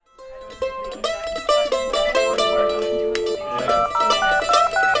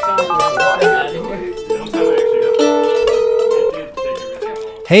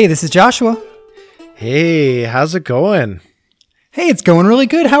Hey, this is Joshua. Hey, how's it going? Hey, it's going really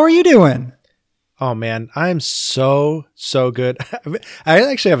good. How are you doing? Oh man, I'm so good. I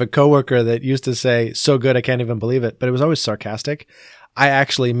actually have a coworker that used to say, so good, I can't even believe it, but it was always sarcastic. I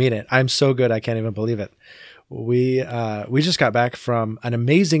actually mean it. I'm so good, I can't even believe it. We just got back from an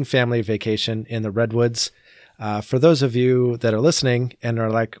amazing family vacation in the Redwoods. For those of you that are listening and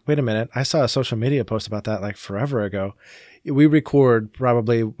are like, wait a minute, I saw a social media post about that like forever ago. We record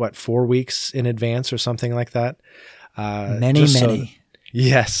probably 4 weeks in advance or something like that. Many.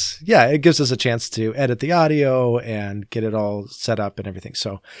 Yes. Yeah. It gives us a chance to edit the audio and get it all set up and everything.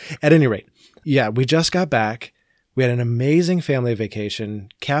 So at any rate, yeah, we just got back. We had an amazing family vacation,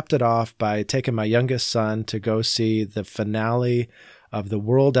 capped it off by taking my youngest son to go see the finale of the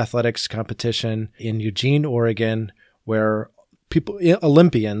World Athletics competition in Eugene, Oregon, where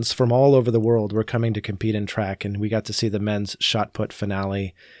Olympians from all over the world were coming to compete in track. And we got to see the men's shot put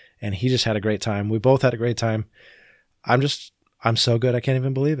finale, and he just had a great time. We both had a great time. I'm so good, I can't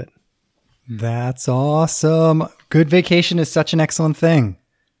even believe it. That's awesome. Good vacation is such an excellent thing.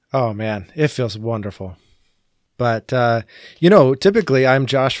 Oh man, it feels wonderful. But, typically I'm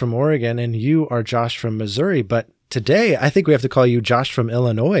Josh from Oregon and you are Josh from Missouri. But today I think we have to call you Josh from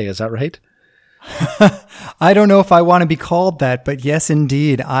Illinois. Is that right? I don't know if I want to be called that, but yes,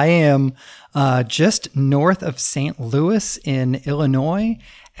 indeed. I am just north of St. Louis in Illinois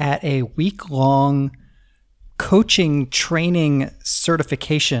at a week-long coaching training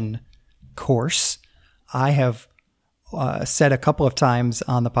certification course. I have said a couple of times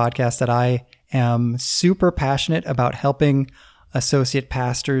on the podcast that I am super passionate about helping associate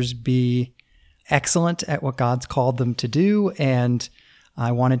pastors be excellent at what God's called them to do. And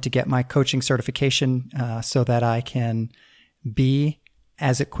I wanted to get my coaching certification so that I can be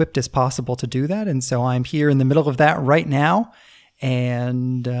as equipped as possible to do that. And so I'm here in the middle of that right now.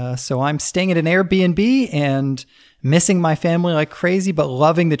 And so I'm staying at an Airbnb and missing my family like crazy, but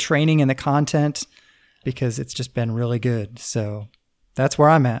loving the training and the content because it's just been really good. So that's where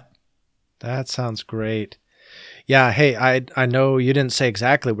I'm at. That sounds great. Yeah. Hey, I know you didn't say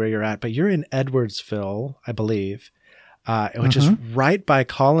exactly where you're at, but you're in Edwardsville, I believe, which is right by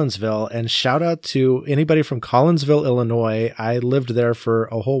Collinsville. And shout out to anybody from Collinsville, Illinois. I lived there for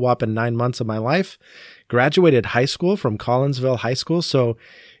a whole whopping 9 months of my life. Graduated high school from Collinsville High School. So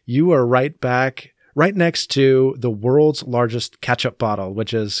you are right next to the world's largest ketchup bottle,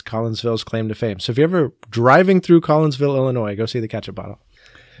 which is Collinsville's claim to fame. So if you're ever driving through Collinsville, Illinois, go see the ketchup bottle.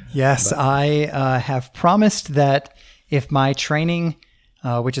 Yes, I have promised that if my training,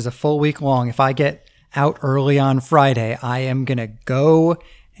 which is a full week long, if I get out early on Friday, I am going to go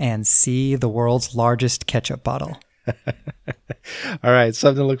and see the world's largest ketchup bottle. All right,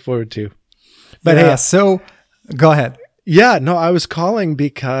 something to look forward to. But yeah, hey, so go ahead. Yeah, no, I was calling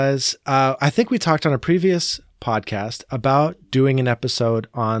because I think we talked on a previous podcast about doing an episode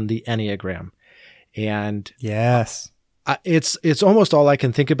on the Enneagram. And yes, it's almost all I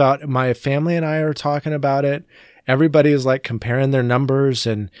can think about. My family and I are talking about it. Everybody is like comparing their numbers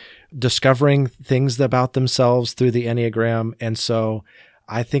and discovering things about themselves through the Enneagram. And so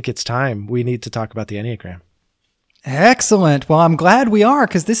I think it's time we need to talk about the Enneagram. Excellent. Well, I'm glad we are,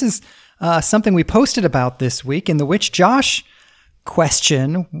 because this is something we posted about this week, in the which Josh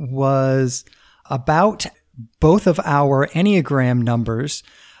question was about both of our Enneagram numbers.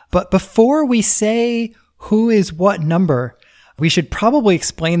 But before we say who is what number, we should probably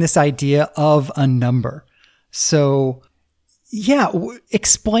explain this idea of a number. So, yeah,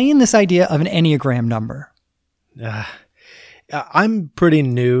 explain this idea of an Enneagram number. I'm pretty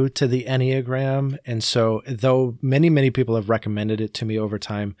new to the Enneagram, and so though many people have recommended it to me over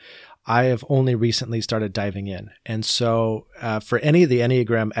time, I have only recently started diving in. And so for any of the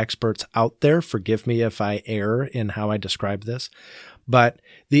Enneagram experts out there, forgive me if I err in how I describe this, but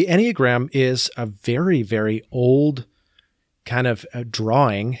the Enneagram is a very, very old kind of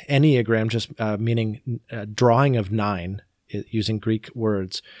drawing. Enneagram just meaning drawing of 9. Using Greek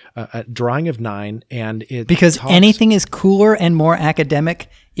words, a drawing of 9, and it because anything is cooler and more academic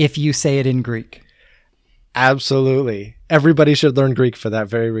if you say it in Greek. Absolutely, everybody should learn Greek for that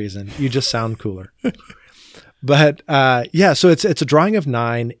very reason. You just sound cooler. But yeah, so it's a drawing of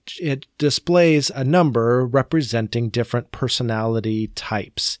 9. It displays a number representing different personality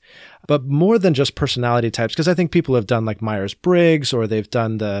types, but more than just personality types, because I think people have done like Myers-Briggs, or they've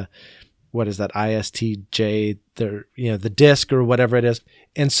done the what is that, ISTJ, the DISC or whatever it is.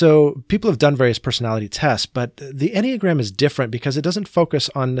 And so people have done various personality tests, but the Enneagram is different because it doesn't focus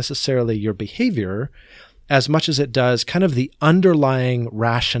on necessarily your behavior as much as it does kind of the underlying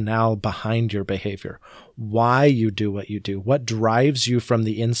rationale behind your behavior, why you do what you do, what drives you from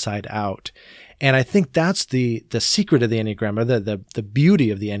the inside out. And I think that's the secret of the Enneagram, or the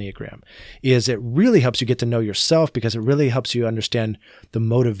beauty of the Enneagram, is it really helps you get to know yourself, because it really helps you understand the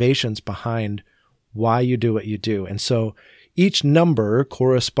motivations behind why you do what you do. And so each number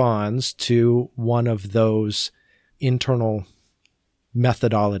corresponds to one of those internal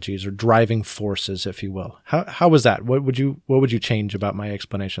methodologies or driving forces, if you will. How was that? What would you change about my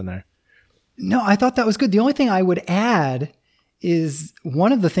explanation there? No, I thought that was good. The only thing I would add is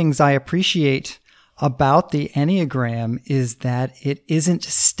one of the things I appreciate about the Enneagram is that it isn't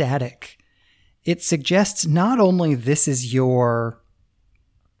static. It suggests not only this is your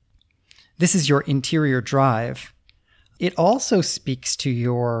interior drive, it also speaks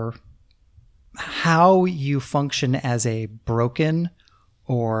to how you function as a broken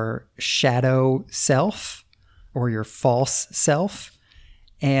or shadow self, or your false self.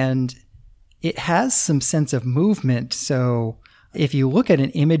 And it has some sense of movement. So if you look at an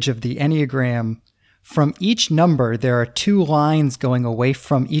image of the Enneagram, from each number, there are two lines going away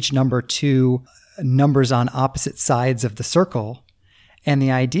from each number to numbers on opposite sides of the circle. And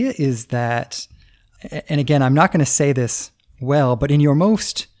the idea is that, and again, I'm not going to say this well, but in your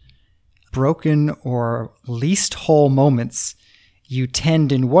most broken or least whole moments, you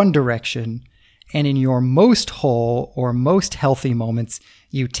tend in one direction, and in your most whole or most healthy moments,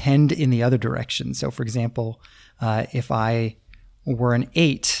 you tend in the other direction. So for example, if I were an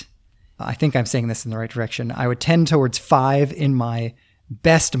 8, I think I'm saying this in the right direction, I would tend towards 5 in my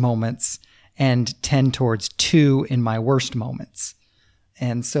best moments and tend towards 2 in my worst moments.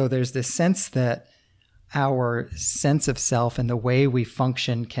 And so there's this sense that our sense of self and the way we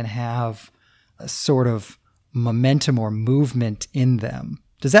function can have a sort of momentum or movement in them.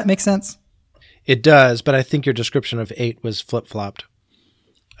 Does that make sense? It does, but I think your description of 8 was flip-flopped.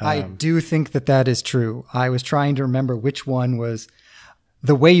 I do think that is true. I was trying to remember which one was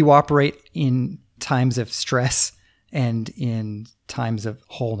the way you operate in times of stress and in times of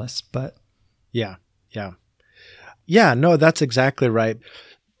wholeness. But Yeah, no, that's exactly right.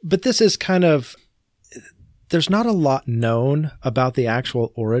 But this is there's not a lot known about the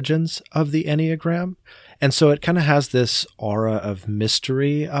actual origins of the Enneagram. And so it kind of has this aura of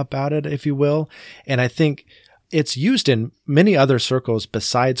mystery about it, if you will. And I think it's used in many other circles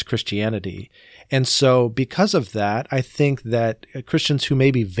besides Christianity. And so because of that, I think that Christians who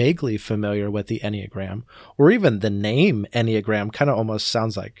may be vaguely familiar with the Enneagram, or even the name Enneagram, kind of almost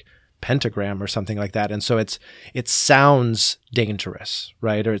sounds like pentagram or something like that. And so it sounds dangerous,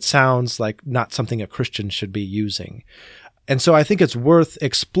 right? Or it sounds like not something a Christian should be using. And so I think it's worth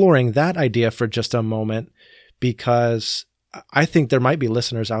exploring that idea for just a moment, because I think there might be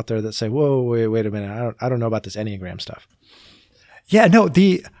listeners out there that say, whoa, wait a minute. I don't know about this Enneagram stuff. Yeah, no,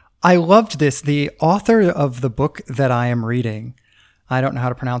 I loved this. The author of the book that I am reading, I don't know how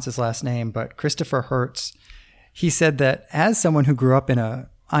to pronounce his last name, but Christopher Hertz, he said that as someone who grew up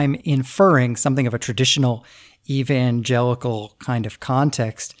I'm inferring something of a traditional evangelical kind of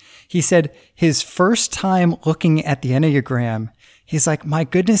context. He said his first time looking at the Enneagram, he's like, my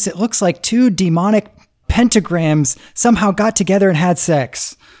goodness, it looks like 2 demonic pentagrams somehow got together and had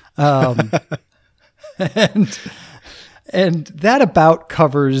sex. And that about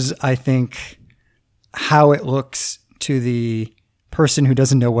covers, I think, how it looks to the person who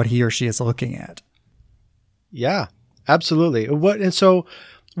doesn't know what he or she is looking at. Yeah, absolutely.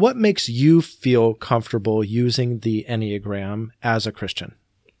 What makes you feel comfortable using the Enneagram as a Christian?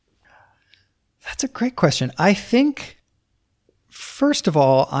 That's a great question. I think, first of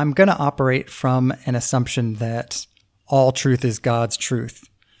all, I'm going to operate from an assumption that all truth is God's truth.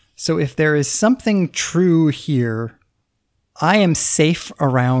 So if there is something true here, I am safe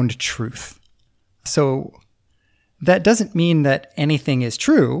around truth. So that doesn't mean that anything is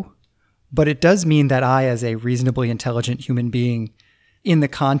true, but it does mean that I, as a reasonably intelligent human being, in the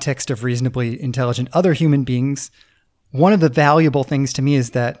context of reasonably intelligent other human beings, one of the valuable things to me is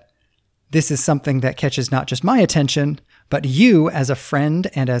that this is something that catches not just my attention, but you as a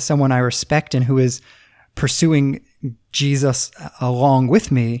friend and as someone I respect and who is pursuing Jesus along with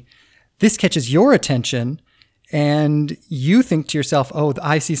me. This catches your attention and you think to yourself, oh,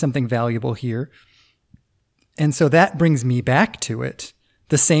 I see something valuable here. And so that brings me back to it.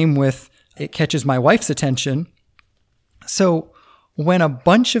 The same with it catches my wife's attention. So when a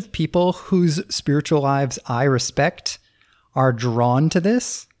bunch of people whose spiritual lives I respect are drawn to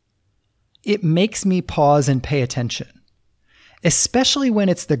this, it makes me pause and pay attention, especially when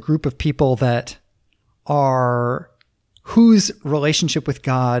it's the group of people that are whose relationship with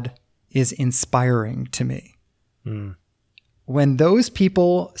God is inspiring to me. Mm. When those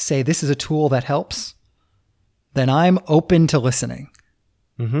people say this is a tool that helps, then I'm open to listening.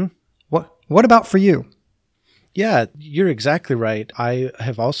 Mm-hmm. What about for you? Yeah, you're exactly right. I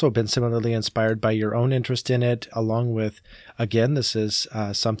have also been similarly inspired by your own interest in it, along with, again, this is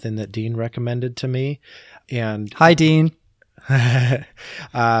something that Dean recommended to me. And Hi, Dean.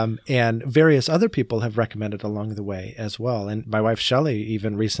 and various other people have recommended along the way as well. And my wife, Shelley,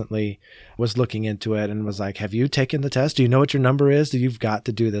 even recently was looking into it and was like, have you taken the test? Do you know what your number is? You've got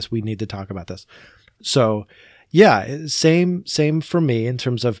to do this. We need to talk about this. So yeah, same for me in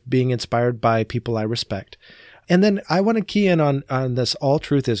terms of being inspired by people I respect. And then I want to key in on this all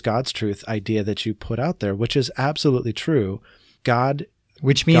truth is God's truth idea that you put out there, which is absolutely true.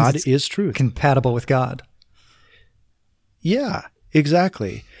 Which means God it's is truth. compatible with God. Yeah,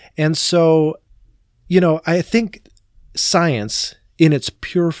 exactly. And so, I think science in its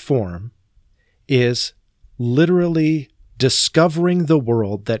pure form is literally discovering the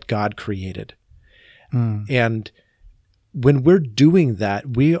world that God created. And when we're doing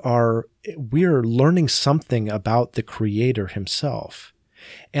that, we are learning something about the Creator himself.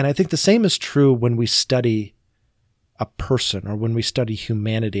 And I think the same is true when we study a person or when we study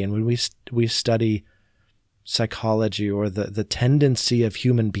humanity and when we study psychology or the tendency of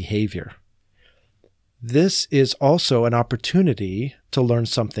human behavior. This is also an opportunity to learn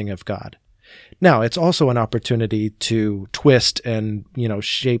something of God. Now, it's also an opportunity to twist and,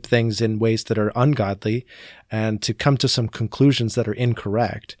 shape things in ways that are ungodly and to come to some conclusions that are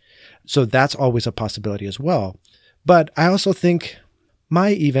incorrect. So that's always a possibility as well. But I also think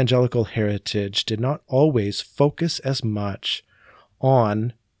my evangelical heritage did not always focus as much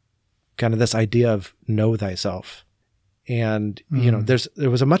on kind of this idea of know thyself. And, there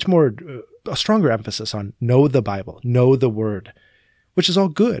was a stronger emphasis on know the Bible, know the Word, which is all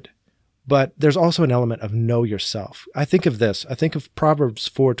good. But there's also an element of know yourself. I think of this. I think of Proverbs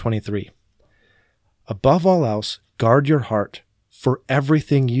 4:23. Above all else, guard your heart, for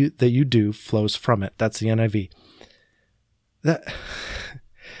everything that you do flows from it. That's the NIV.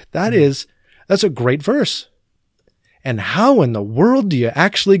 That's a great verse. And how in the world do you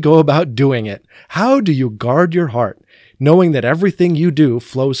actually go about doing it? How do you guard your heart, knowing that everything you do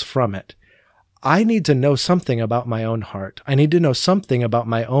flows from it? I need to know something about my own heart. I need to know something about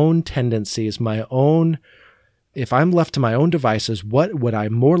my own tendencies, if I'm left to my own devices, what would I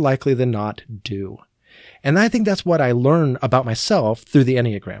more likely than not do? And I think that's what I learn about myself through the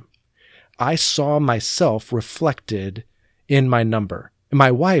Enneagram. I saw myself reflected in my number. My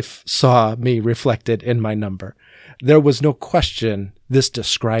wife saw me reflected in my number. There was no question this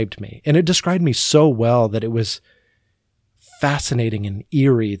described me. And it described me so well that it was fascinating and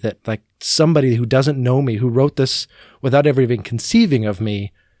eerie that like somebody who doesn't know me, who wrote this without ever even conceiving of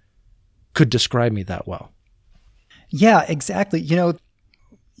me, could describe me that well. Yeah, exactly.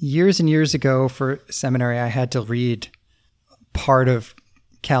 Years and years ago for seminary, I had to read part of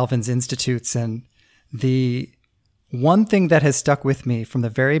Calvin's Institutes, and the one thing that has stuck with me from the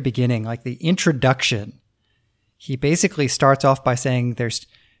very beginning, like the introduction, he basically starts off by saying there's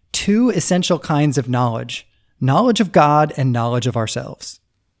two essential kinds of knowledge of God and knowledge of ourselves.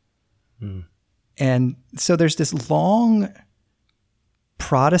 And so there's this long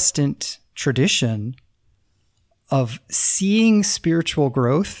Protestant tradition of seeing spiritual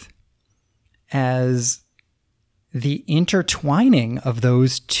growth as the intertwining of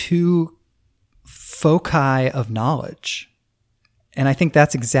those two foci of knowledge. And I think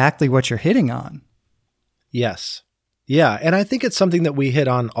that's exactly what you're hitting on. Yes. Yeah. And I think it's something that we hit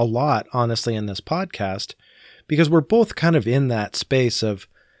on a lot, honestly, in this podcast, because we're both kind of in that space of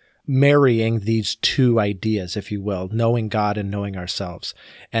marrying these two ideas, if you will, knowing God and knowing ourselves.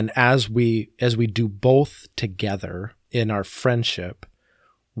 And as we do both together in our friendship,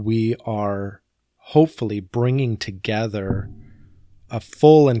 we are hopefully bringing together a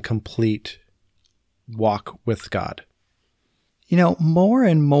full and complete walk with God. More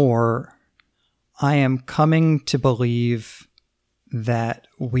and more, I am coming to believe that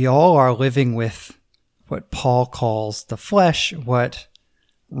we all are living with what Paul calls the flesh, what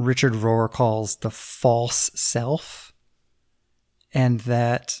Richard Rohr calls the false self, and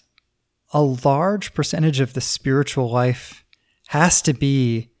that a large percentage of the spiritual life has to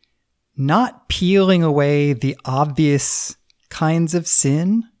be not peeling away the obvious kinds of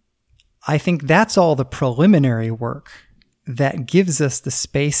sin. I think that's all the preliminary work that gives us the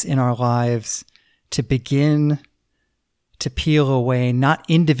space in our lives to begin to peel away not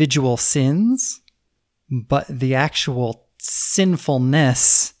individual sins, but the actual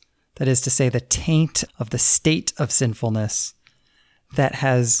sinfulness, that is to say, the taint of the state of sinfulness that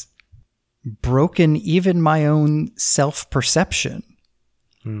has broken even my own self-perception.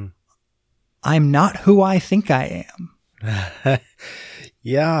 I'm not who I think I am.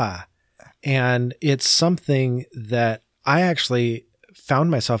 Yeah. And it's something that I actually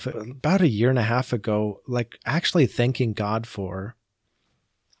found myself about a year and a half ago, like actually thanking God for.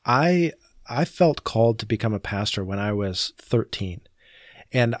 I felt called to become a pastor when I was 13.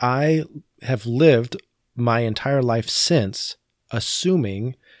 And I have lived my entire life since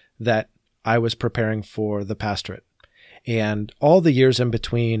assuming that I was preparing for the pastorate. And all the years in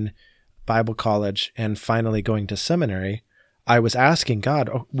between Bible college and finally going to seminary, I was asking God,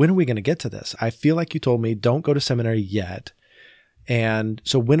 when are we going to get to this? I feel like you told me don't go to seminary yet. And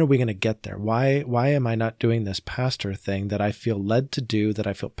so when are we going to get there? Why am I not doing this pastor thing that I feel led to do, that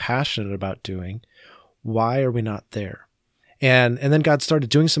I feel passionate about doing? Why are we not there? And then God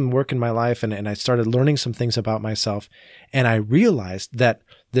started doing some work in my life, and I started learning some things about myself. And I realized that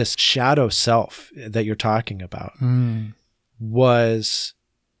this shadow self that you're talking about was,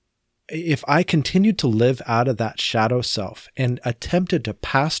 if I continued to live out of that shadow self and attempted to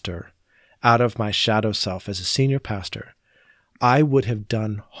pastor out of my shadow self as a senior pastor, I would have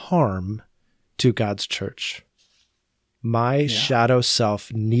done harm to God's church. My shadow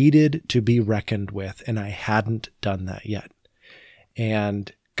self needed to be reckoned with, and I hadn't done that yet.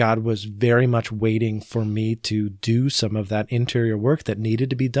 And God was very much waiting for me to do some of that interior work that needed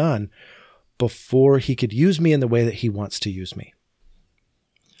to be done before he could use me in the way that he wants to use me.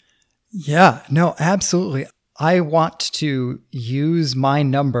 Yeah, no, absolutely. I want to use my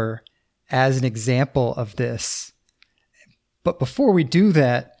number as an example of this. But before we do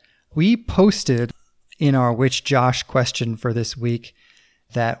that, we posted in our Which Josh question for this week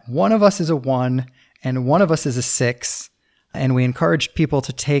that one of us is a 1 and one of us is a 6. And we encouraged people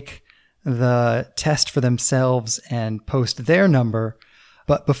to take the test for themselves and post their number.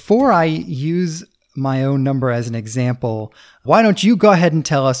 But before I use my own number as an example, why don't you go ahead and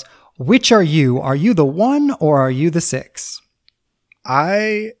tell us, which are you? Are you the 1 or are you the 6?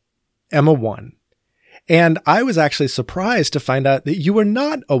 I am a 1. And I was actually surprised to find out that you were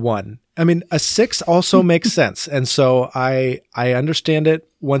not a 1. I mean, a 6 also makes sense. And so I understand it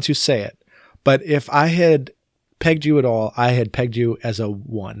once you say it. But if I had pegged you at all, I had pegged you as a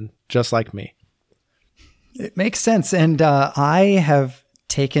 1, just like me. It makes sense. And I have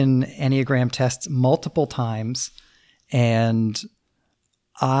taken Enneagram tests multiple times, and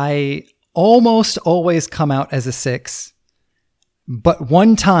I almost always come out as a 6. But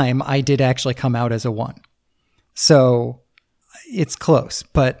one time I did actually come out as a 1. So it's close.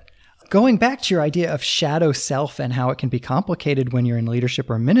 But going back to your idea of shadow self and how it can be complicated when you're in leadership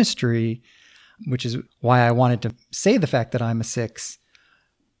or ministry, which is why I wanted to say the fact that I'm a 6.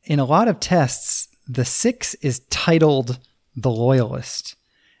 In a lot of tests, the 6 is titled the loyalist.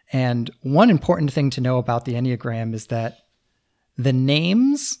 And one important thing to know about the Enneagram is that the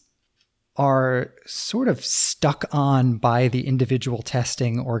names are sort of stuck on by the individual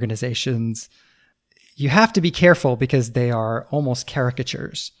testing organizations. You have to be careful because they are almost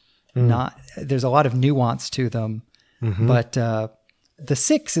caricatures. There's a lot of nuance to them. But the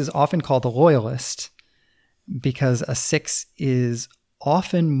 6 is often called the loyalist because a 6 is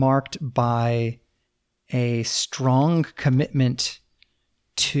often marked by a strong commitment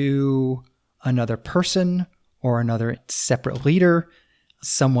to another person or another separate leader,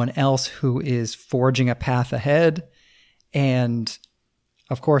 someone else who is forging a path ahead. And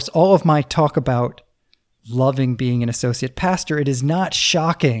of course, all of my talk about loving being an associate pastor, it is not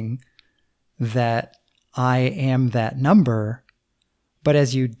shocking that I am that number. But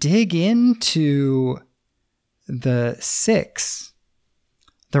as you dig into the 6,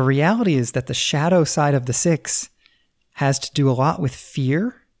 the reality is that the shadow side of the 6 has to do a lot with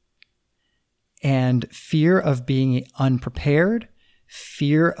fear, and fear of being unprepared,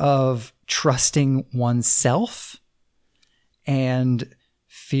 fear of trusting oneself, and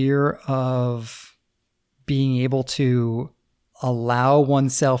fear of being able to allow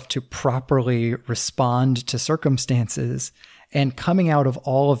oneself to properly respond to circumstances. And coming out of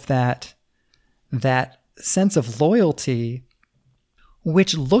all of that sense of loyalty,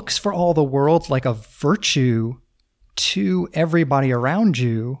 which looks for all the world like a virtue to everybody around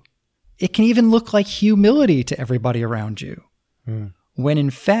you, it can even look like humility to everybody around you, when in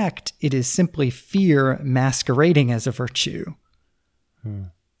fact it is simply fear masquerading as a virtue.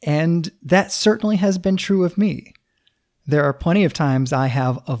 And that certainly has been true of me. There are plenty of times I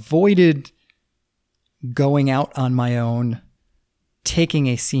have avoided going out on my own, taking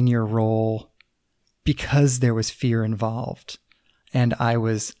a senior role, because there was fear involved. And I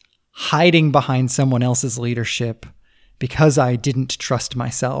was hiding behind someone else's leadership because I didn't trust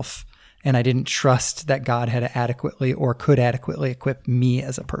myself and I didn't trust that God had adequately or could adequately equip me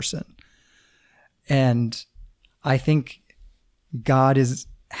as a person. And I think God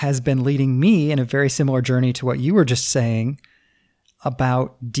has been leading me in a very similar journey to what you were just saying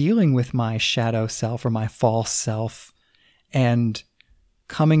about dealing with my shadow self or my false self and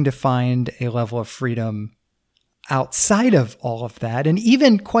coming to find a level of freedom outside of all of that. And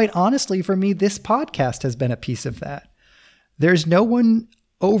even quite honestly, for me, this podcast has been a piece of that. There's no one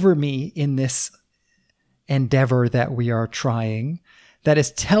over me in this endeavor that we are trying that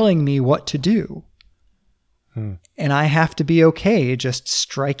is telling me what to do. And I have to be okay just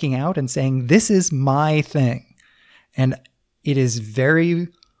striking out and saying, this is my thing. And it is very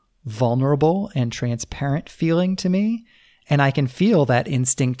vulnerable and transparent feeling to me. And I can feel that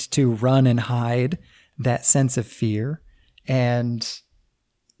instinct to run and hide, that sense of fear. And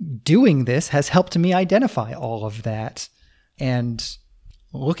doing this has helped me identify all of that. And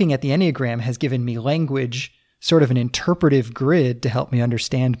looking at the Enneagram has given me language, sort of an interpretive grid to help me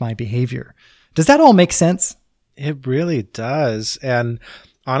understand my behavior. Does that all make sense? It really does. And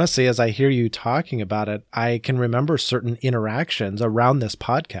honestly, as I hear you talking about it, I can remember certain interactions around this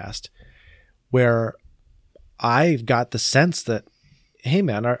podcast where I got the sense that, hey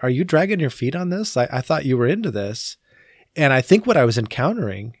man, are you dragging your feet on this? I thought you were into this. And I think what I was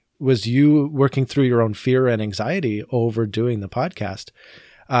encountering was you working through your own fear and anxiety over doing the podcast.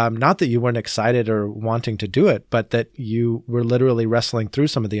 Not that you weren't excited or wanting to do it, but that you were literally wrestling through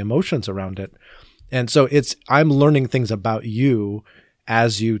some of the emotions around it. And so I'm learning things about you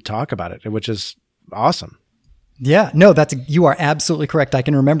as you talk about it, which is awesome. Yeah, no, you are absolutely correct. I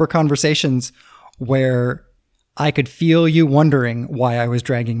can remember conversations where I could feel you wondering why I was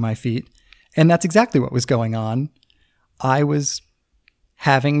dragging my feet. And that's exactly what was going on. I was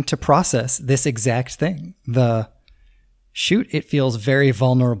having to process this exact thing. It feels very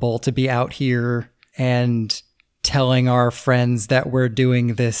vulnerable to be out here and telling our friends that we're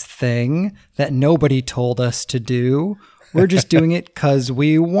doing this thing that nobody told us to do. We're just doing it because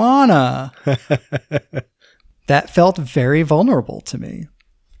we wanna. That felt very vulnerable to me.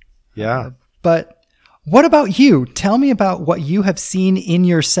 Yeah. But what about you? Tell me about what you have seen in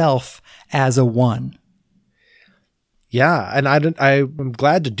yourself as a 1. Yeah, and I'm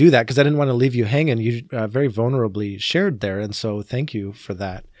glad to do that because I didn't want to leave you hanging. You very vulnerably shared there, and so thank you for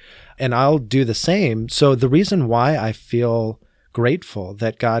that. And I'll do the same. So the reason why I feel grateful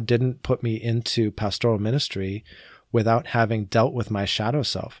that God didn't put me into pastoral ministry without having dealt with my shadow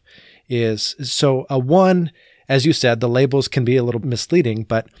self is, so a 1, as you said, the labels can be a little misleading,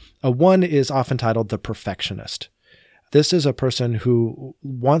 but a 1 is often titled the perfectionist. This is a person who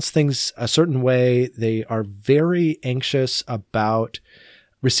wants things a certain way. They are very anxious about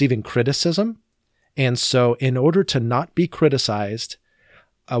receiving criticism. And so in order to not be criticized,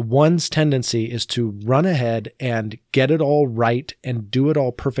 a 1's tendency is to run ahead and get it all right and do it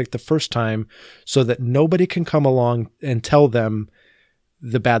all perfect the first time so that nobody can come along and tell them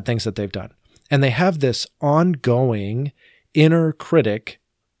the bad things that they've done. And they have this ongoing inner critic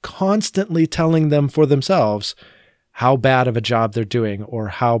constantly telling them for themselves how bad of a job they're doing or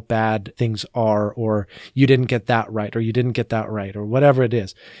how bad things are, or you didn't get that right, or you didn't get that right, or whatever it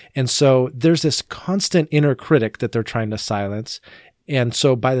is. And so there's this constant inner critic that they're trying to silence. And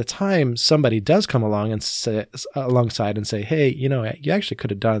so by the time somebody does come along and say, alongside and say, hey, you actually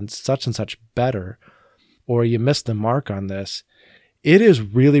could have done such and such better, or you missed the mark on this, it is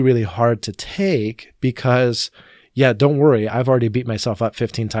really, really hard to take because, yeah, don't worry, I've already beat myself up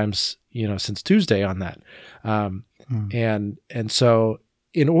 15 times, since Tuesday on that. And so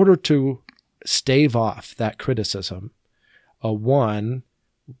in order to stave off that criticism, a 1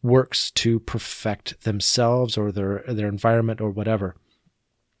 works to perfect themselves or their environment or whatever.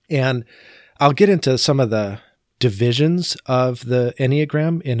 And I'll get into some of the divisions of the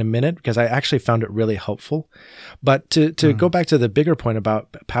Enneagram in a minute because I actually found it really helpful. But to go back to the bigger point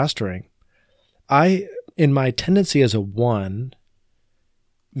about pastoring, in my tendency as a 1,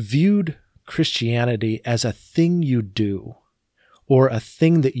 viewed Christianity as a thing you do or a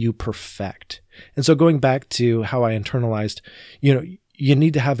thing that you perfect. And so going back to how I internalized, you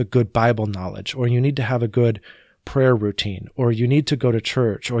need to have a good Bible knowledge, or you need to have a good prayer routine, or you need to go to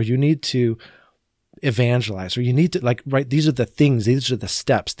church, or you need to evangelize, or you need to these are the things, these are the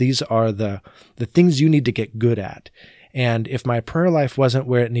steps, these are the things you need to get good at. And if my prayer life wasn't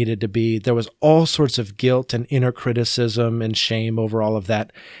where it needed to be, there was all sorts of guilt and inner criticism and shame over all of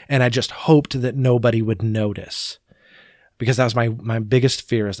that. And I just hoped that nobody would notice, because that was my biggest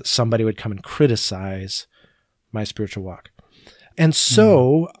fear, is that somebody would come and criticize my spiritual walk. And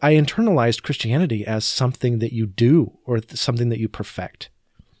so I internalized Christianity as something that you do or something that you perfect.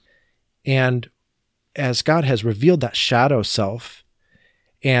 And as God has revealed that shadow self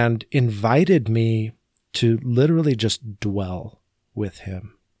and invited me to literally just dwell with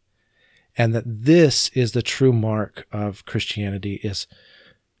him, and that this is the true mark of Christianity is,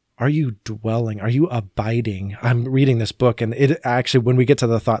 are you dwelling? Are you abiding? I'm reading this book, and it actually, when we get to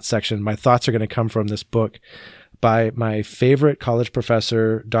the thought section, my thoughts are going to come from this book by my favorite college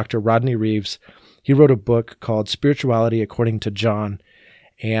professor, Dr. Rodney Reeves. He wrote a book called Spirituality According to John,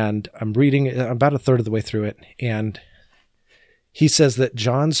 and I'm reading about a third of the way through it, and he says that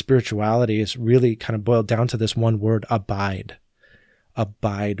John's spirituality is really kind of boiled down to this one word, abide.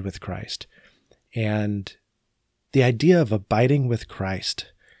 Abide with Christ. And the idea of abiding with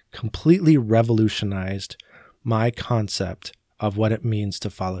Christ completely revolutionized my concept of what it means to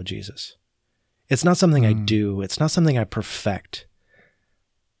follow Jesus. It's not something I do. It's not something I perfect.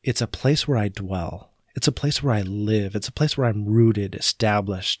 It's a place where I dwell. It's a place where I live. It's a place where I'm rooted,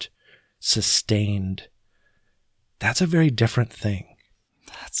 established, sustained. That's a very different thing.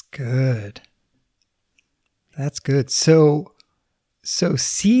 That's good. That's good. So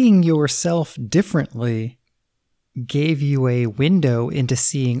seeing yourself differently gave you a window into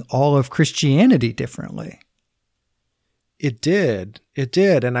seeing all of Christianity differently. It did. It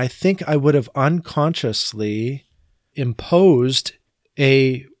did. And I think I would have unconsciously imposed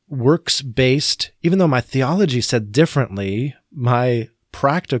a works-based, even though my theology said differently, my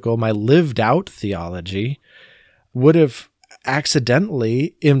practical, my lived out theology would have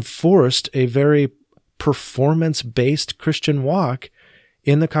accidentally enforced a very performance-based Christian walk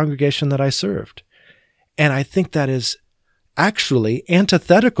in the congregation that I served. And I think that is actually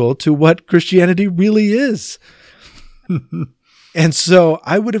antithetical to what Christianity really is. And so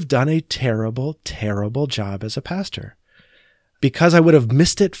I would have done a terrible, terrible job as a pastor because I would have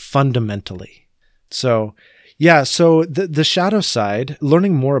missed it fundamentally. So, yeah, so the shadow side,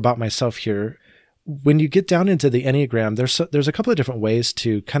 learning more about myself here, when you get down into the Enneagram, there's a couple of different ways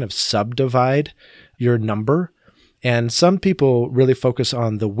to kind of subdivide your number. And some people really focus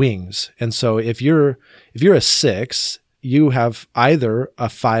on the wings. And so if you're a 6, you have either a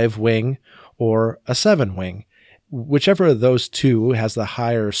 5 wing or a 7 wing. Whichever of those two has the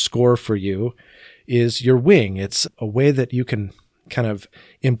higher score for you is your wing. It's a way that you can kind of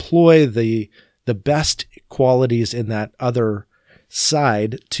employ the best qualities in that other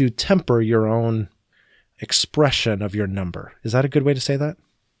side to temper your own expression of your number. Is that a good way to say that?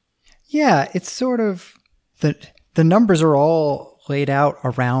 Yeah, it's sort of the numbers are all laid out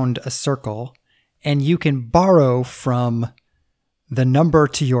around a circle, and you can borrow from the number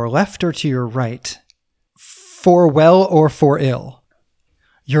to your left or to your right for well or for ill.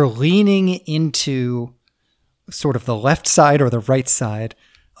 You're leaning into sort of the left side or the right side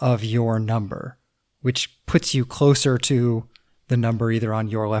of your number, which puts you closer to the number either on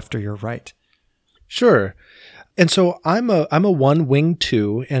your left or your right. Sure. And so I'm a 1 wing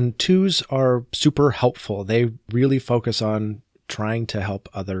 2, and 2s are super helpful. They really focus on trying to help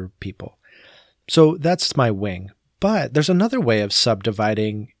other people. So that's my wing. But there's another way of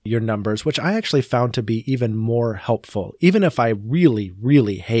subdividing your numbers, which I actually found to be even more helpful, even if I really,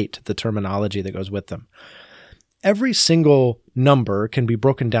 really hate the terminology that goes with them. Every single number can be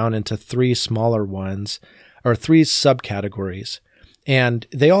broken down into 3 smaller ones, or 3 subcategories. And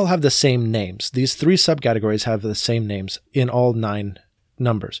they all have the same names. These 3 subcategories have the same names in all 9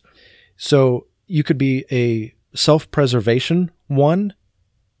 numbers. So you could be a self-preservation 1,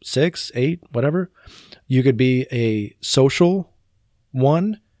 6, 8, whatever. You could be a social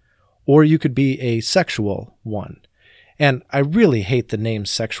 1, or you could be a sexual 1. And I really hate the name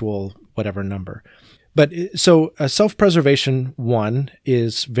sexual whatever number. But so a self-preservation 1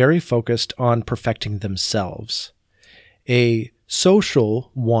 is very focused on perfecting themselves. A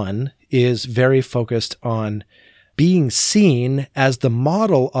social 1 is very focused on being seen as the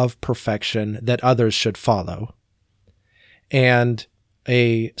model of perfection that others should follow. And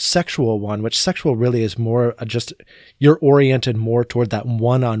a sexual 1, which sexual really is more just, you're oriented more toward that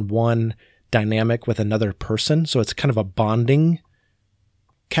one-on-one dynamic with another person. So it's kind of a bonding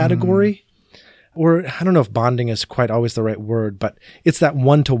category. Or I don't know if bonding is quite always the right word, but it's that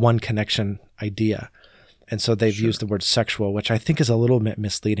one-to-one connection idea. And so they've used the word sexual, which I think is a little bit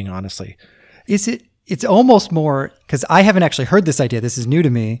misleading, honestly. It's almost more, because I haven't actually heard this idea. This is new to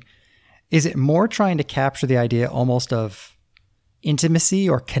me. Is it more trying to capture the idea almost of intimacy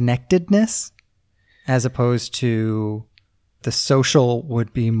or connectedness, as opposed to the social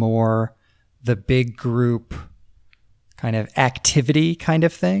would be more the big group kind of activity kind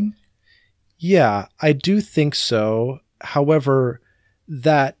of thing? Yeah, I do think so. However,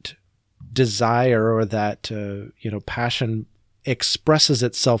 that desire or that passion expresses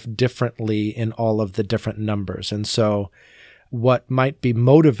itself differently in all of the different numbers. And so what might be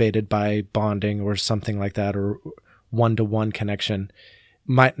motivated by bonding or something like that, or one-to-one connection,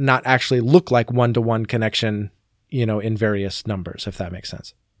 might not actually look like one-to-one connection, in various numbers, if that makes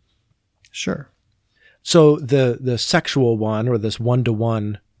sense. Sure. So the sexual one, or this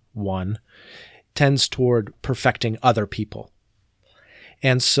one-to-one one, tends toward perfecting other people.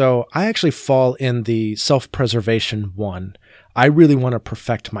 And so I actually fall in the self-preservation one. I really want to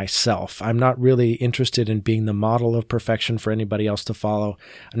perfect myself. I'm not really interested in being the model of perfection for anybody else to follow.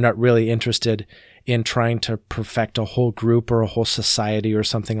 I'm not really interested in trying to perfect a whole group or a whole society or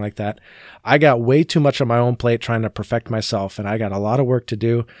something like that. I got way too much on my own plate trying to perfect myself, and I got a lot of work to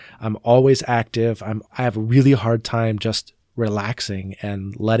do. I'm always active. I have a really hard time just relaxing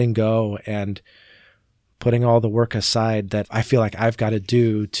and letting go and putting all the work aside that I feel like I've got to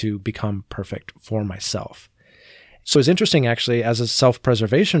do to become perfect for myself. So it's interesting, actually, as a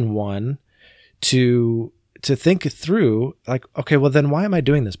self-preservation one, to think through, like, okay, well, then why am I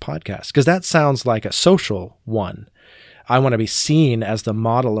doing this podcast? Because that sounds like a social one. I want to be seen as the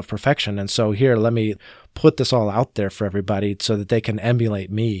model of perfection. And so here, let me put this all out there for everybody so that they can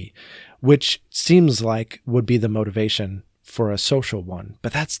emulate me, which seems like would be the motivation for a social one.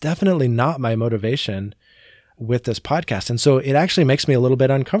 But that's definitely not my motivation with this podcast. And so it actually makes me a little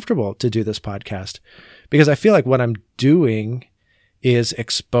bit uncomfortable to do this podcast, because I feel like what I'm doing is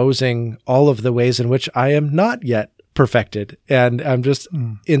exposing all of the ways in which I am not yet perfected. And I'm just,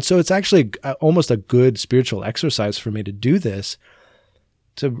 and so it's actually almost a good spiritual exercise for me to do this,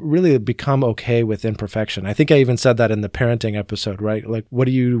 to really become okay with imperfection. I think I even said that in the parenting episode, right? Like, what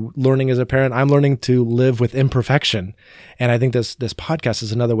are you learning as a parent? I'm learning to live with imperfection. And I think this podcast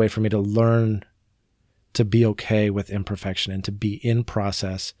is another way for me to learn to be okay with imperfection and to be in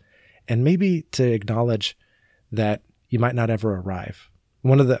process, and maybe to acknowledge that you might not ever arrive.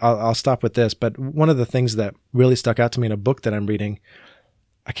 I'll stop with this, but one of the things that really stuck out to me in a book that I'm reading,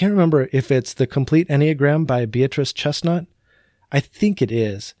 I can't remember if it's The Complete Enneagram by Beatrice Chestnut. I think it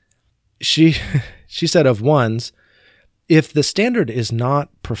is. She said of ones, if the standard is not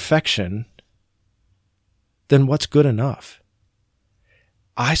perfection, then what's good enough?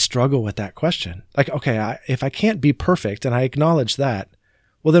 I struggle with that question. Like, okay, if I can't be perfect, and I acknowledge that,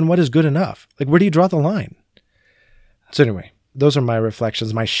 well, then what is good enough? Like, where do you draw the line? So anyway, those are my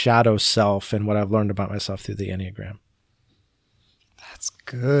reflections, my shadow self, and what I've learned about myself through the Enneagram. That's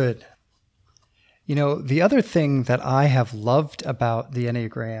good. The other thing that I have loved about the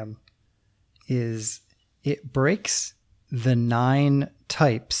Enneagram is it breaks the 9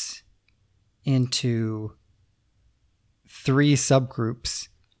 types into 3 subgroups: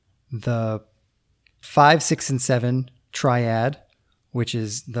 the 5, 6, and 7 triad, which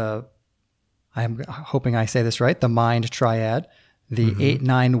is I'm hoping I say this right, the mind triad, the 8,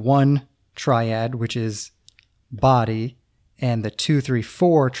 9, 1 triad, which is body, and the 2, 3,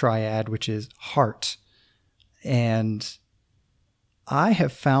 4 triad, which is heart. And I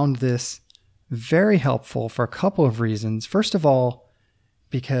have found this very helpful for a couple of reasons. First of all,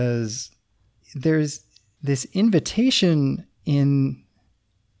 because there's this invitation in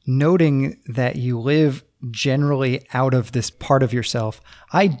noting that you live generally out of this part of yourself.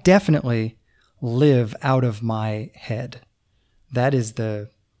 I definitely live out of my head. That is the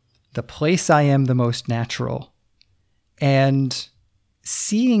place I am the most natural. And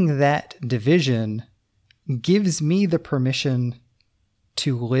seeing that division gives me the permission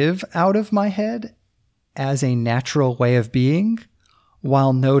to live out of my head as a natural way of being,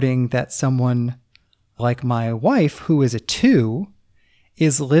 while noting that someone like my wife, who is a 2,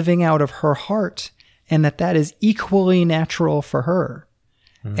 is living out of her heart, and that is equally natural for her.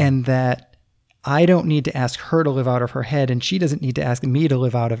 And that I don't need to ask her to live out of her head, and she doesn't need to ask me to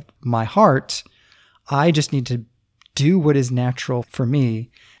live out of my heart. I just need to do what is natural for me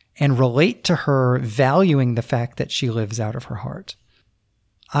and relate to her, valuing the fact that she lives out of her heart.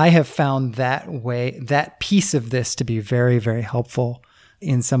 I have found that piece of this to be very, very helpful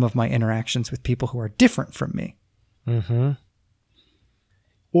in some of my interactions with people who are different from me. Mm-hmm.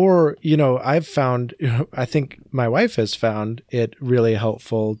 Or, I've found, I think my wife has found it really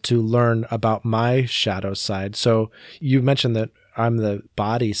helpful to learn about my shadow side. So you mentioned that I'm the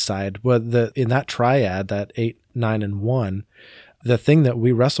body side. Well, in that triad, that 8, 9, and 1, the thing that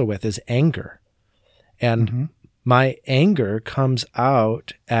we wrestle with is anger. And my anger comes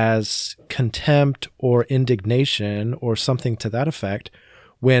out as contempt or indignation or something to that effect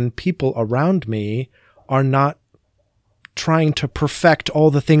when people around me are not trying to perfect all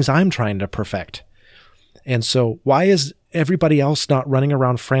the things I'm trying to perfect. And so why is everybody else not running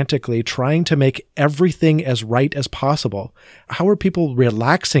around frantically trying to make everything as right as possible? How are people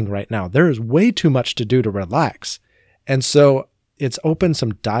relaxing right now? There is way too much to do to relax. And so it's opened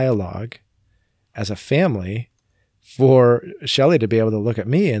some dialogue as a family for Shelley to be able to look at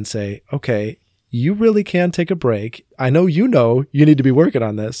me and say, okay, you really can take a break. I know you need to be working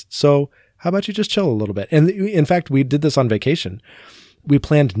on this. So how about you just chill a little bit? And in fact, we did this on vacation. We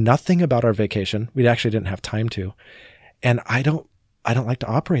planned nothing about our vacation. We actually didn't have time to. And I don't like to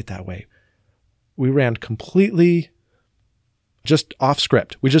operate that way. We ran completely just off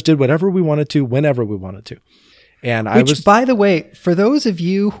script. We just did whatever we wanted to, whenever we wanted to. And by the way, for those of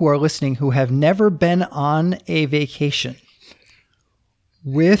you who are listening who have never been on a vacation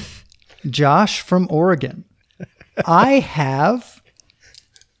with Josh from Oregon, I have,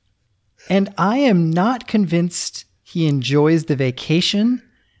 and I am not convinced he enjoys the vacation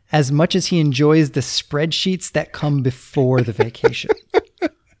as much as he enjoys the spreadsheets that come before the vacation.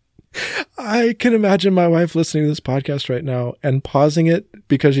 I can imagine my wife listening to this podcast right now and pausing it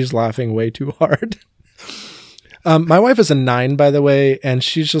because she's laughing way too hard. My wife is a 9, by the way, and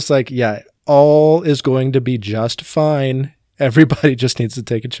she's just like, yeah, all is going to be just fine. Everybody just needs to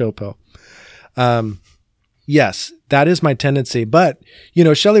take a chill pill. Yes, that is my tendency. But,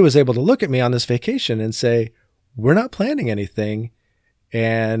 Shelley was able to look at me on this vacation and say, we're not planning anything.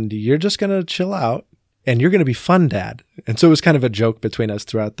 And you're just going to chill out and you're going to be fun dad. And so it was kind of a joke between us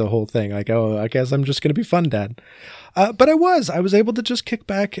throughout the whole thing. Like, oh, I guess I'm just going to be fun dad. But I was able to just kick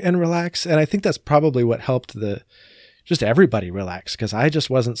back and relax. And I think that's probably what helped just everybody relax, because I just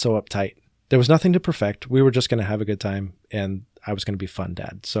wasn't so uptight. There was nothing to perfect. We were just going to have a good time and I was going to be fun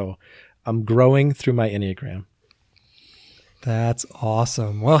dad. So I'm growing through my Enneagram. That's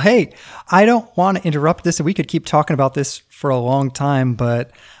awesome. Well, hey, I don't want to interrupt this. We could keep talking about this for a long time,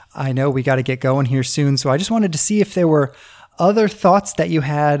 but I know we got to get going here soon. So I just wanted to see if there were other thoughts that you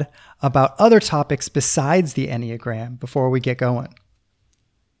had about other topics besides the Enneagram before we get going.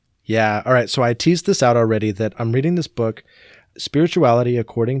 Yeah. All right. So I teased this out already that I'm reading this book, Spirituality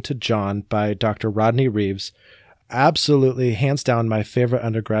According to John by Dr. Rodney Reeves. Absolutely, hands down, my favorite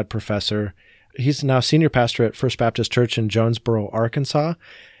undergrad professor. He's now senior pastor at First Baptist Church in Jonesboro, Arkansas.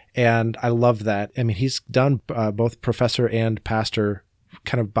 And I love that. I mean, he's done both professor and pastor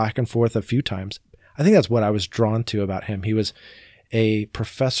kind of back and forth a few times. I think that's what I was drawn to about him. He was a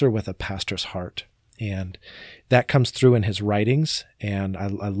professor with a pastor's heart. And that comes through in his writings. And I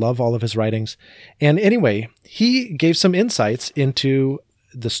love all of his writings. And anyway, he gave some insights into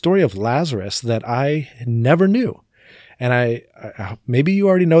the story of Lazarus that I never knew. And I maybe you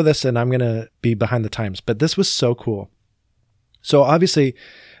already know this and I'm going to be behind the times, but this was so cool. So obviously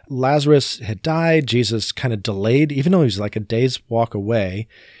Lazarus had died. Jesus kind of delayed, even though he was like a day's walk away,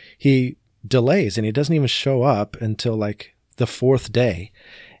 he delays and he doesn't even show up until like the 4th day.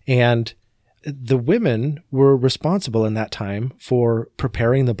 And the women were responsible in that time for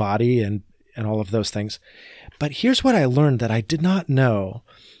preparing the body and all of those things. But here's what I learned that I did not know.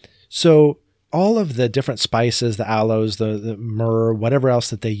 So all of the different spices, the aloes, the myrrh, whatever else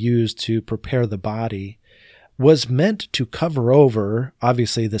that they used to prepare the body was meant to cover over,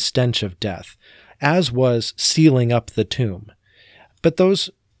 obviously, the stench of death, as was sealing up the tomb. But those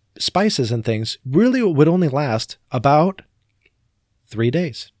spices and things really would only last about 3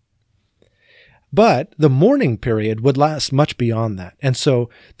 days. But the mourning period would last much beyond that. And so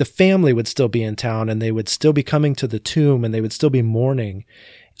the family would still be in town and they would still be coming to the tomb and they would still be mourning.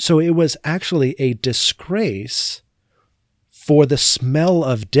 So it was actually a disgrace for the smell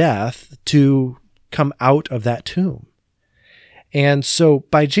of death to come out of that tomb. And so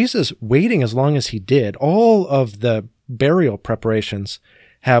by Jesus waiting as long as he did, all of the burial preparations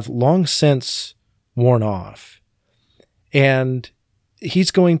have long since worn off. And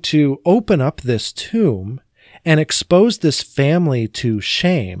he's going to open up this tomb and expose this family to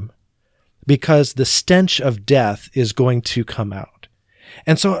shame because the stench of death is going to come out.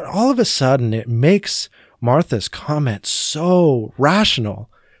 And so all of a sudden it makes Martha's comment so rational.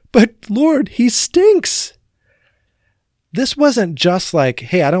 But Lord, he stinks. This wasn't just like,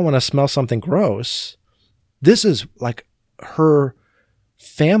 hey, I don't want to smell something gross. This is like her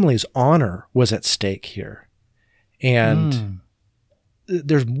family's honor was at stake here. And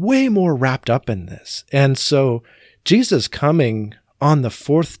there's way more wrapped up in this. And so Jesus coming on the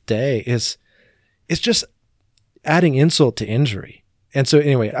 4th day is just adding insult to injury. And so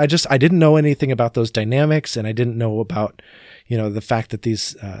anyway, I didn't know anything about those dynamics, and I didn't know about, the fact that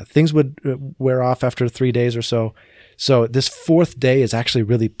these things would wear off after 3 days or so. So this 4th day is actually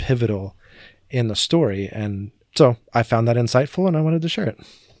really pivotal in the story. And so I found that insightful and I wanted to share it.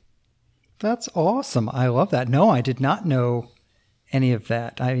 That's awesome. I love that. No, I did not know any of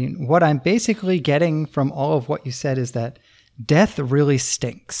that. I mean, what I'm basically getting from all of what you said is that death really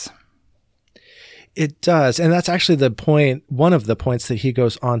stinks. It does. And that's actually the point. One of the points that he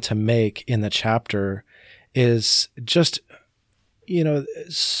goes on to make in the chapter is just,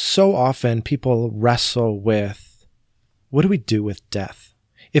 so often people wrestle with, what do we do with death?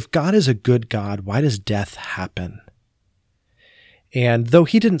 If God is a good God, why does death happen? And though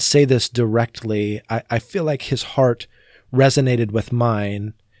he didn't say this directly, I feel like his heart resonated with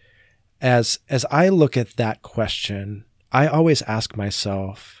mine. As I look at that question, I always ask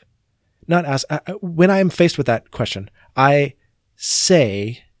myself, when I am faced with that question, I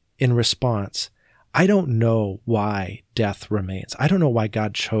say in response, I don't know why death remains. I don't know why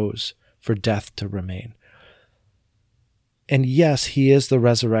God chose for death to remain. And yes, he is the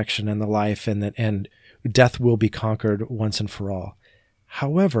resurrection and the life, and death will be conquered once and for all.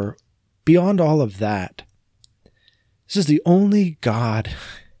 However, beyond all of that, this is the only God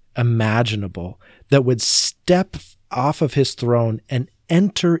imaginable that would step off of his throne and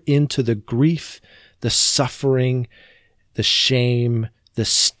enter into the grief, the suffering, the shame, the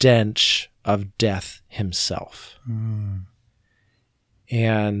stench of death himself.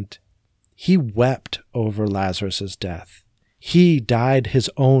 And he wept over Lazarus's death. He died his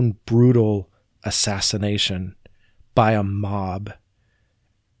own brutal assassination by a mob,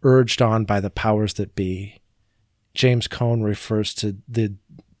 urged on by the powers that be. James Cone refers to the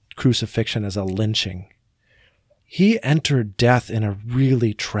crucifixion as a lynching. He entered death in a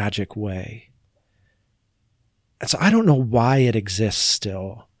really tragic way. And so I don't know why it exists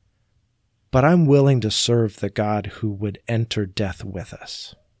still, but I'm willing to serve the God who would enter death with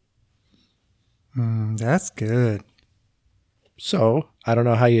us. That's good. So I don't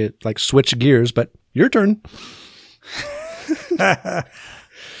know how you switch gears, but your turn.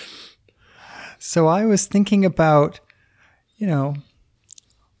 So I was thinking about,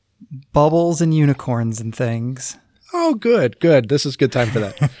 bubbles and unicorns and things. Oh, good. This is a good time for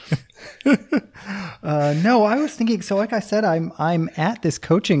that. No, I was thinking, so like I said, I'm at this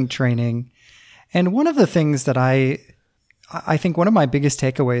coaching training, and one of the things that I think one of my biggest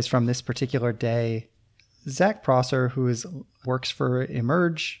takeaways from this particular day, Zach Prosser, who works for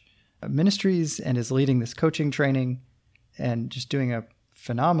Emerge Ministries and is leading this coaching training and just doing a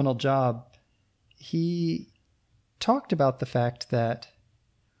phenomenal job, he talked about the fact that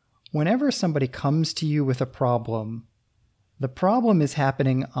whenever somebody comes to you with a problem, the problem is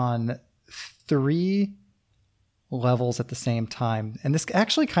happening on 3 levels at the same time. And this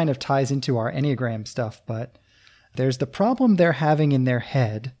actually kind of ties into our Enneagram stuff, but there's the problem they're having in their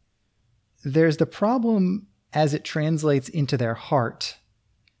head. There's the problem as it translates into their heart.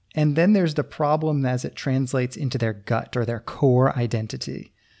 And then there's the problem as it translates into their gut or their core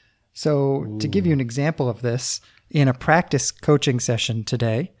identity. So to give you an example of this, in a practice coaching session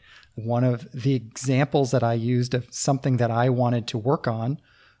today, one of the examples that I used of something that I wanted to work on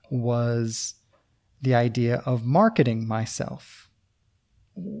was the idea of marketing myself.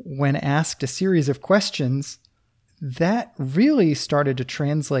 When asked a series of questions, that really started to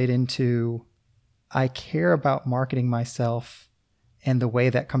translate into, I care about marketing myself and the way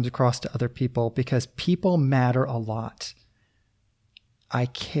that comes across to other people because people matter a lot. I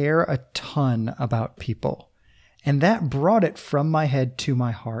care a ton about people. And that brought it from my head to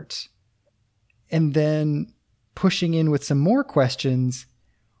my heart. And then pushing in with some more questions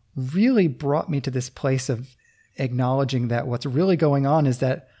really brought me to this place of acknowledging that what's really going on is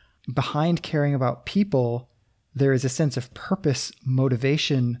that behind caring about people, there is a sense of purpose,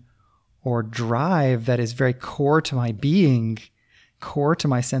 motivation, or drive that is very core to my being, core to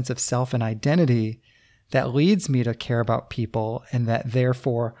my sense of self and identity, that leads me to care about people and that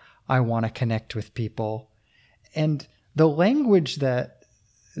therefore I want to connect with people. And the language that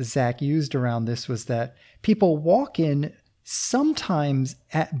Zach used around this was that people walk in sometimes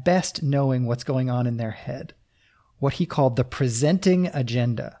at best knowing what's going on in their head, what he called the presenting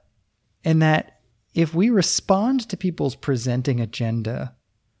agenda. And that if we respond to people's presenting agenda,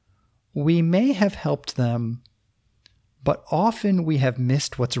 we may have helped them, but often we have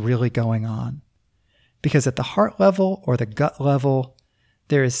missed what's really going on. Because at the heart level or the gut level,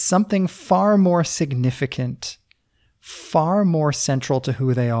 there is something far more significant, far more central to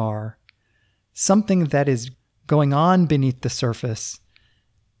who they are, something that is going on beneath the surface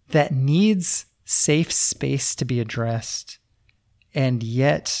that needs safe space to be addressed. And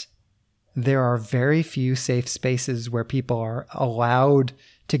yet there are very few safe spaces where people are allowed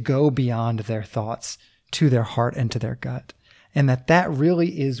to go beyond their thoughts to their heart and to their gut. And that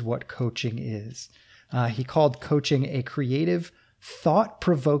really is what coaching is. He called coaching a creative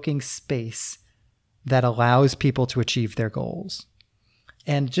thought-provoking space that allows people to achieve their goals.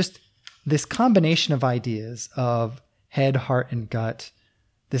 And just this combination of ideas of head, heart, and gut,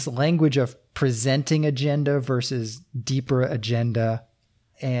 this language of presenting agenda versus deeper agenda,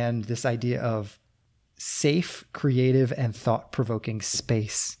 and this idea of safe, creative, and thought-provoking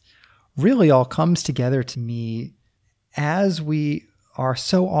space really all comes together to me as we are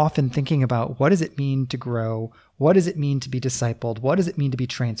so often thinking about what does it mean to grow? What does it mean to be discipled? What does it mean to be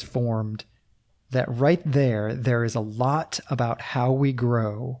transformed? That right there is a lot about how we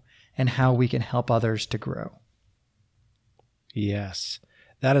grow and how we can help others to grow. Yes,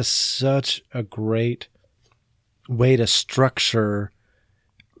 that is such a great way to structure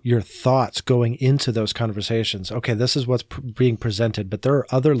your thoughts going into those conversations. Okay, this is what's being presented, but there are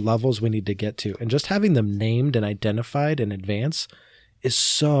other levels we need to get to. And just having them named and identified in advance is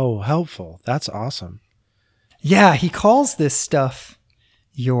so helpful. That's awesome. Yeah, he calls this stuff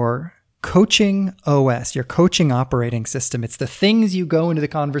your coaching OS, your coaching operating system. It's the things you go into the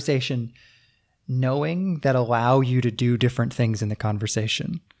conversation knowing that allow you to do different things in the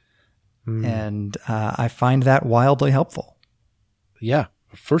conversation. And I find that wildly helpful. Yeah,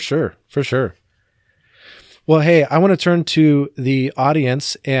 for sure. For sure. Well, hey, I want to turn to the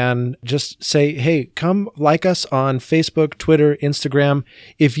audience and just say, hey, come like us on Facebook, Twitter, Instagram.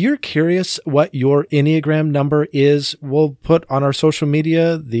 If you're curious what your Enneagram number is, we'll put on our social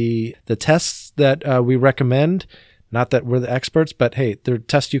media the tests that we recommend. Not that we're the experts, but hey, they're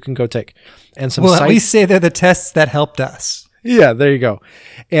tests you can go take. And some at least say they're the tests that helped us. Yeah, there you go.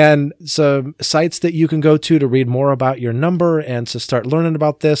 And some sites that you can go to read more about your number and to start learning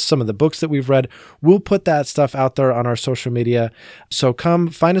about this, some of the books that we've read. We'll put that stuff out there on our social media. So come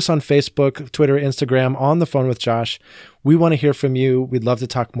find us on Facebook, Twitter, Instagram, on the phone with Josh. We want to hear from you. We'd love to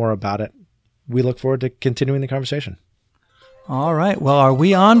talk more about it. We look forward to continuing the conversation. All right. Well, are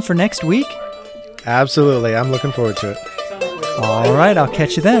we on for next week? Absolutely. I'm looking forward to it. All right. I'll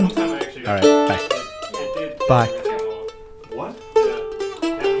catch you then. All right. Bye. Bye.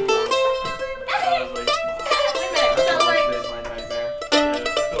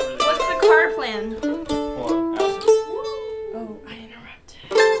 What's the car plan?